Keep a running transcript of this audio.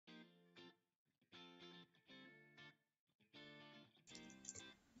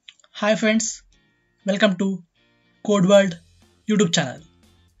Hi friends, welcome to Code World YouTube channel.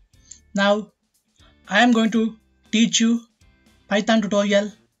 Now I am going to teach you Python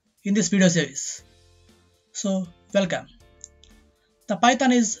tutorial in this video series. So welcome. The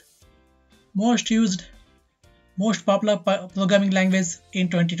Python is most used, most popular programming language in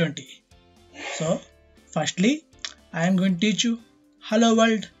 2020. So firstly, I am going to teach you Hello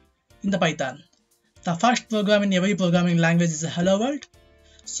World in the Python. The first program in every programming language is Hello World.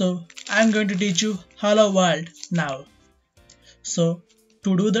 So I am going to teach you Hello World now. So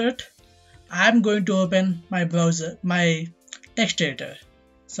to do that, I am going to open my browser, my text editor.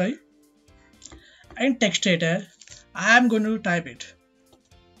 Sorry. In text editor, I am going to type it.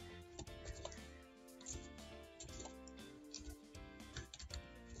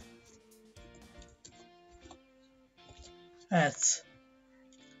 As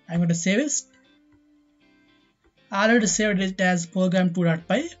I'm going to save it. I already saved it as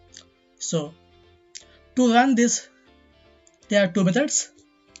program2.py. So to run this, there are two methods.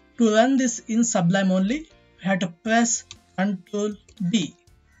 To run this in Sublime only, we have to press Ctrl D.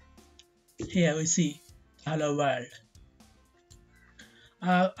 Here we see Hello World.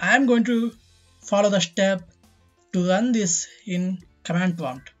 I am going to follow the step to run this in command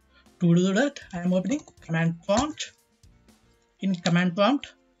prompt. To do that, I am opening command prompt. In command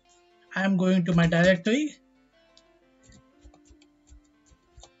prompt, I am going to my directory.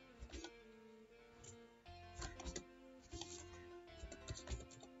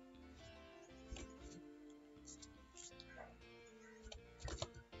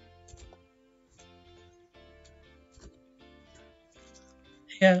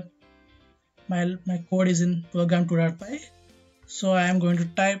 Here my code is in program2.py, so I am going to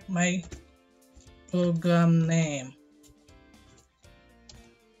type my program name.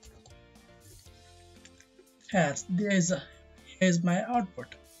 Yes, here is my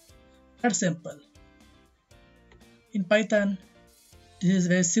output. That's simple. In Python, this is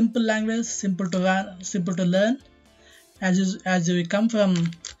very simple language, simple to run, simple to learn. As you come from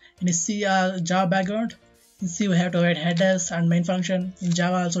in a C or Java background, in C we have to write headers and main function. In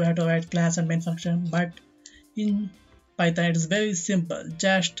Java also we have to write class and main function. But in Python it is very simple.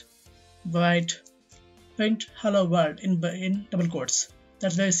 Just write print hello world in double quotes.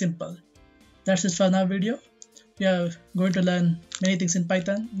 That's very simple. That's it for our video. We are going to learn many things in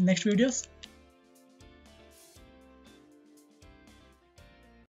Python in next videos.